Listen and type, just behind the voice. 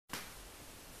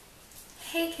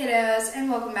Hey kiddos, and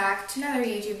welcome back to another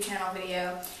YouTube channel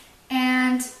video.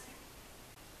 And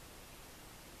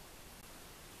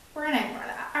we're gonna ignore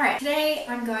that. Alright, today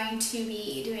I'm going to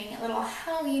be doing a little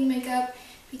Halloween makeup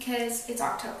because it's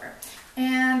October.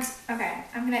 And okay,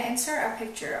 I'm gonna insert a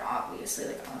picture obviously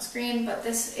like on the screen, but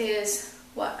this is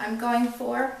what I'm going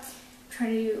for.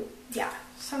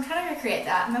 So I'm trying to recreate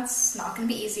that, and that's not going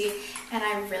to be easy, and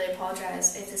I really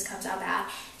apologize if this comes out bad.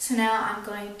 So now I'm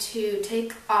going to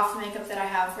take off the makeup that I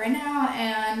have right now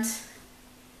and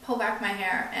pull back my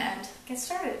hair and get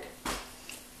started.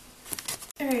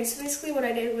 Okay, so basically what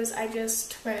I did was I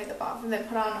just took my makeup off and then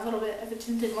put on a little bit of a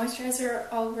tinted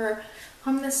moisturizer over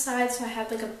on this side, so I had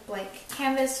like a blank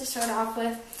canvas to start off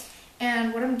with.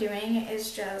 And what I'm doing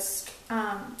is just,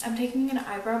 I'm taking an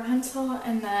eyebrow pencil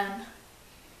and then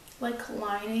like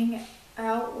lining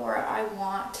out where I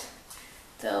want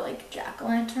the like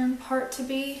jack-o'-lantern part to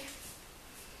be.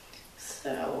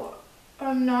 So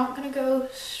I'm not gonna go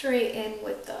straight in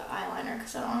with the eyeliner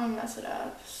because I don't want to mess it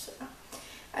up. So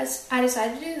I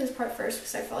decided to do this part first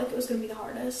because I felt like it was gonna be the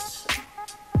hardest. So.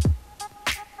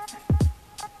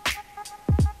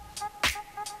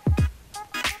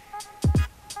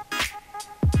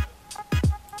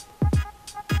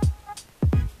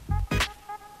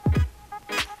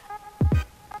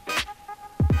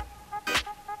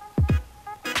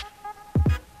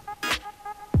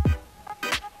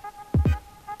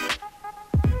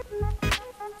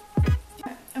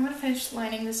 Finish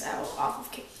lining this out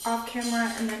off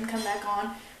camera and then come back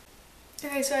on.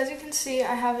 Okay, so as you can see,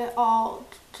 I have it all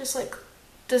just like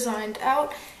designed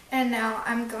out, and now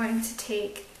I'm going to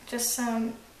take just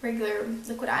some regular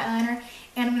liquid eyeliner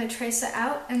and I'm going to trace it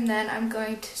out, and then I'm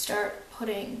going to start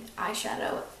putting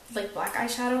eyeshadow, like black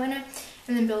eyeshadow in it,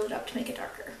 and then build it up to make it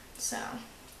darker. So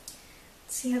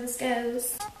let's see how this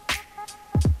goes.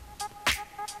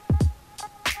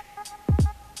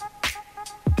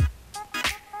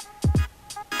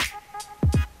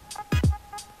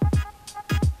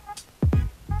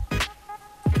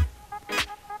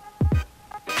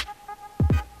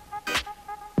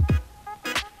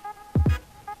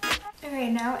 Okay,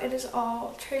 now it is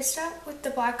all traced up with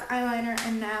the black eyeliner,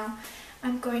 and now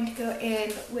I'm going to go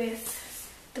in with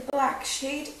the black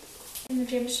shade in the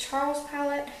James Charles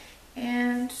palette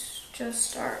and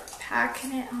just start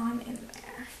packing it on in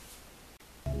there.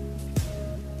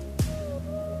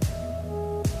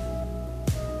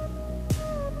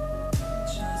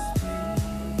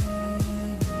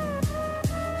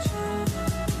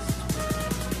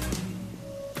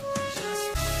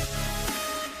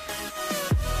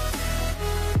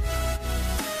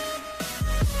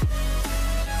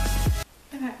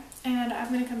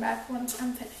 I'm going to come back once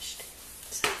I'm finished.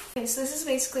 Okay, so this is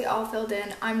basically all filled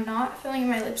in. I'm not filling in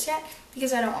my lips yet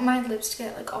because I don't want my lips to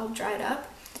get like all dried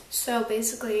up. So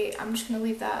basically I'm just going to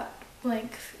leave that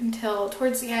blank until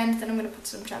towards the end. Then I'm going to put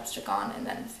some chapstick on and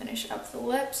then finish up the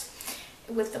lips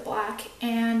with the black.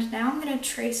 And now I'm going to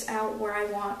trace out where I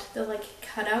want the like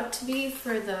cutout to be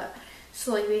for the,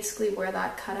 so like basically where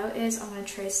that cutout is, I'm going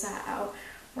to trace that out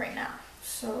right now.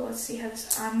 So let's see how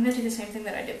this, I'm going to do the same thing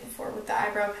that I did before with the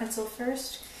eyebrow pencil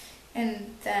first,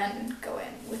 and then go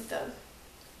in with the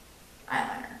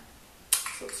eyeliner.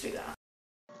 So let's do that.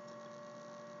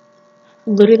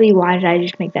 Literally, why did I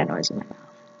just make that noise in my mouth?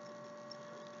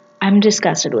 I'm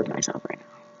disgusted with myself right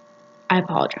now. I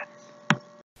apologize.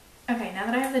 Okay, now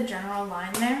that I have the general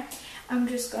line there, I'm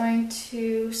just going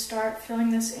to start filling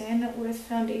this in with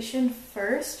foundation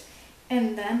first,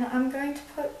 and then I'm going to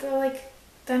put the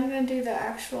then I'm going to do the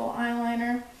actual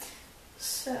eyeliner,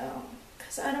 so,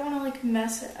 because I don't want to like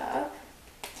mess it up,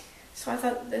 so I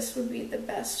thought this would be the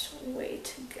best way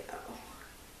to go.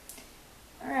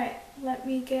 Alright, let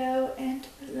me go and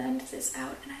blend this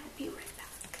out and I will be right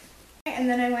back. And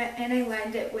then I went and I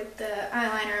lined it with the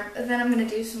eyeliner, but then I'm going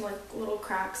to do some like little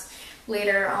cracks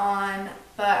later on,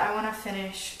 but I want to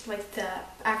finish like the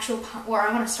actual, or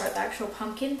I want to start the actual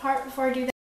pumpkin part before I do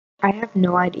that. I have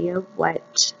no idea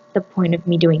what the point of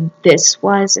me doing this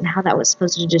was and how that was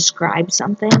supposed to describe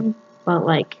something, but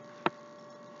like...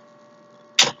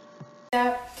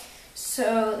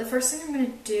 So the first thing I'm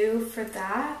going to do for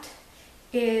that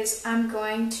is I'm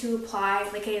going to apply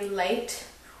like a light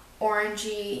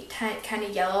orangey kind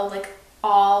of yellow like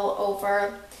all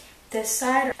over this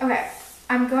side. Okay,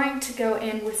 I'm going to go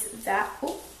in with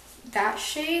that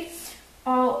shade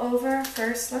all over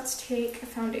first. Let's take a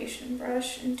foundation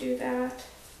brush and do that.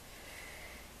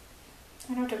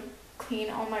 I don't have to clean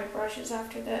all my brushes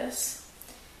after this.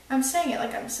 I'm saying it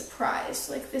like I'm surprised.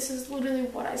 Like, this is literally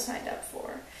what I signed up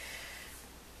for.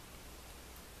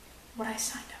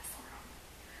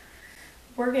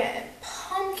 We're getting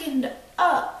pumpkined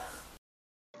up.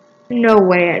 No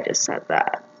way I just said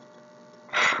that.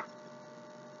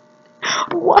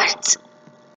 What?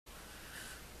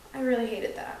 I really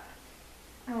hated that.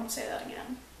 I won't say that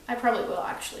again. I probably will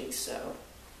actually, so.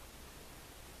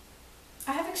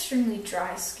 I have extremely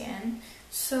dry skin,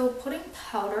 so putting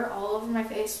powder all over my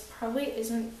face probably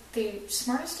isn't the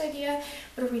smartest idea,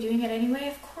 but are we doing it anyway?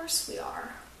 Of course we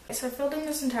are. So I filled in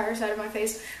this entire side of my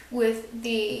face with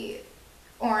the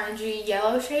orangey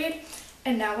yellow shade,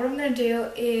 and now what I'm going to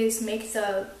do is make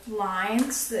the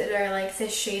lines that are like the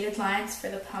shaded lines for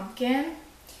the pumpkin.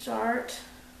 Start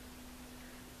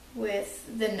with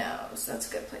the nose. That's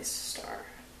a good place to start.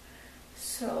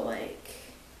 So like,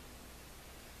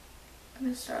 I'm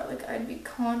going to start like I'd be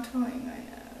contouring my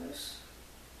nose.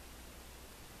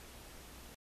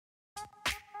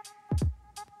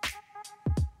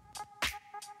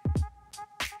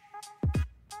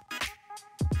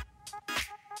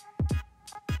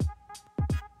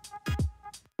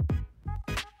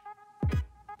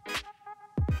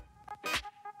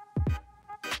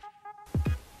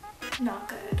 Not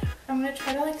good. I'm gonna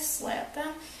try to like slant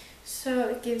them so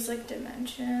it gives like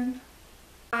dimension.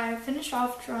 I finished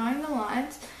off drawing the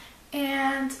lines,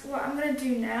 and what I'm gonna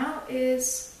do now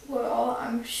is, well,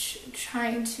 I'm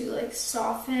trying to like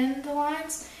soften the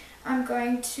lines. I'm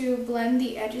going to blend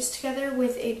the edges together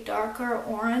with a darker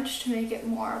orange to make it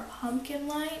more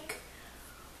pumpkin-like.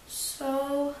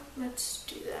 So let's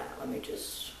do that. Let me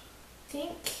just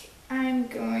think. I'm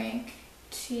going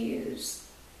to use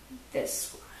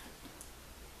this one.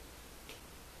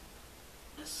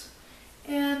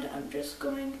 And I'm just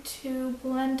going to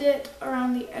blend it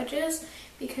around the edges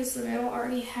because the middle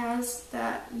already has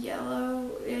that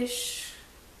yellowish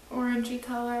orangey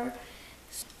color.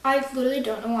 I literally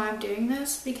don't know why I'm doing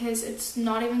this because it's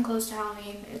not even close to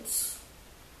Halloween.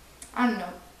 I don't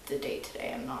know the date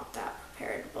today, I'm not that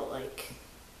prepared, but like,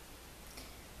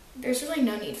 there's really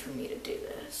no need for me to do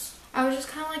this. I was just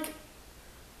kind of like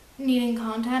needing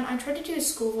content. I tried to do a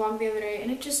school vlog the other day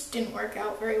and it just didn't work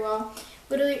out very well.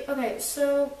 Literally, okay,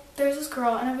 so there's this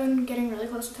girl and I've been getting really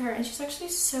close with her and she's actually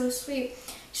so sweet.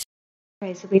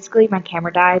 Okay, so basically my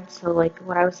camera died, so like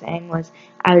what I was saying was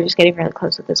I was just getting really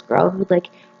close with this girl who like,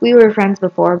 we were friends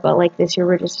before, but like this year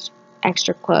we're just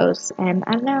extra close, and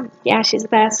I don't know, yeah, she's the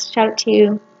best. Shout out to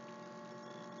you.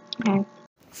 Okay.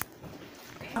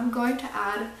 I'm going to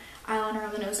add eyeliner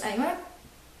on the nose anyway,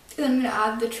 and I'm going to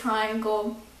add the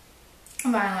triangle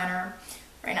of eyeliner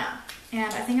right now,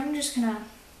 and I think I'm just going to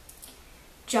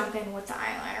jump in with the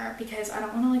eyeliner because I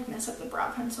don't want to like mess up the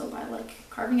brow pencil by like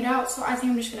carving it out, so I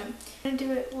think I'm just gonna do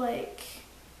it like,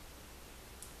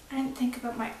 I didn't think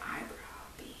about my eyebrow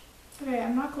bead. Okay,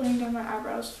 I'm not gluing down my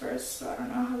eyebrows first, so I don't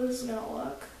know how this is gonna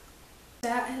look.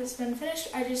 That has been finished.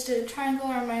 I just did a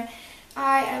triangle around my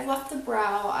eye. I left the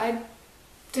brow. I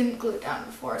didn't glue it down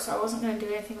before, so I wasn't gonna do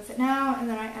anything with it now, and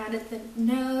then I added the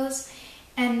nose.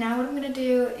 And now what I'm going to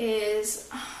do is,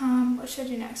 what should I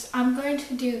do next? I'm going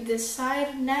to do this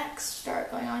side next,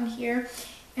 start going on here,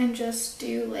 and just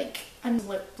do like a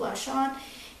lip blush on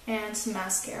and some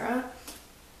mascara.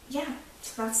 Yeah,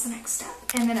 so that's the next step.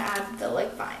 And then add the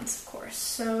like vines, of course.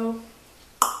 So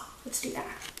let's do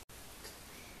that.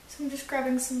 So I'm just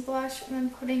grabbing some blush and then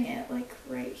putting it like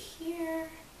right here.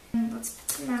 And let's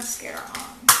put some mascara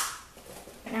on.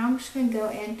 And now I'm just going to go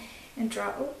in and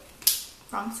draw, oh,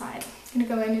 wrong side. I'm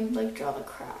gonna go in and like draw the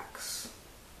cracks.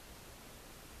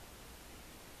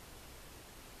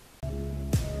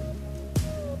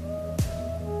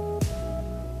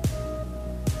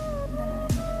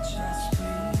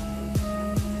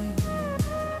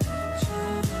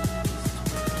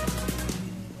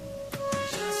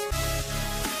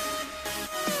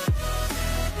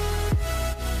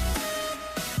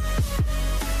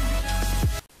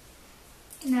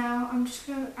 Now I'm just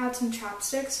going to add some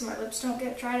chapstick so my lips don't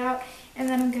get dried out, and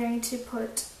then I'm going to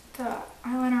put the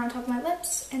eyeliner on top of my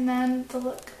lips, and then the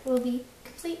look will be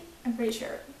complete, I'm pretty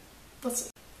sure. Let's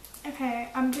see. Okay,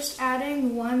 I'm just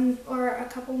adding one or a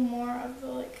couple more of the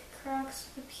like cracks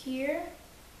up here.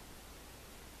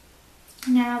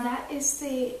 Now that is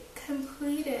the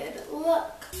completed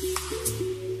look.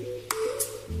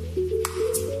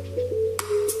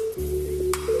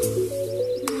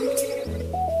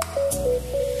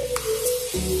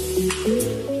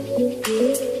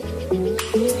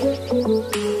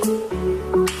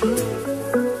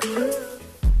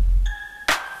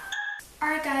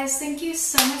 Alright guys, thank you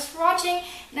so much for watching,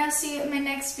 and I'll see you in my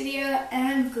next video,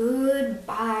 and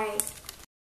goodbye.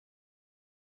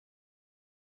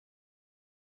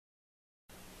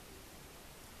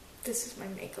 This is my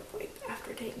makeup wipe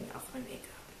after taking off my makeup,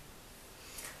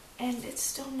 and it's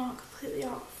still not completely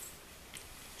off.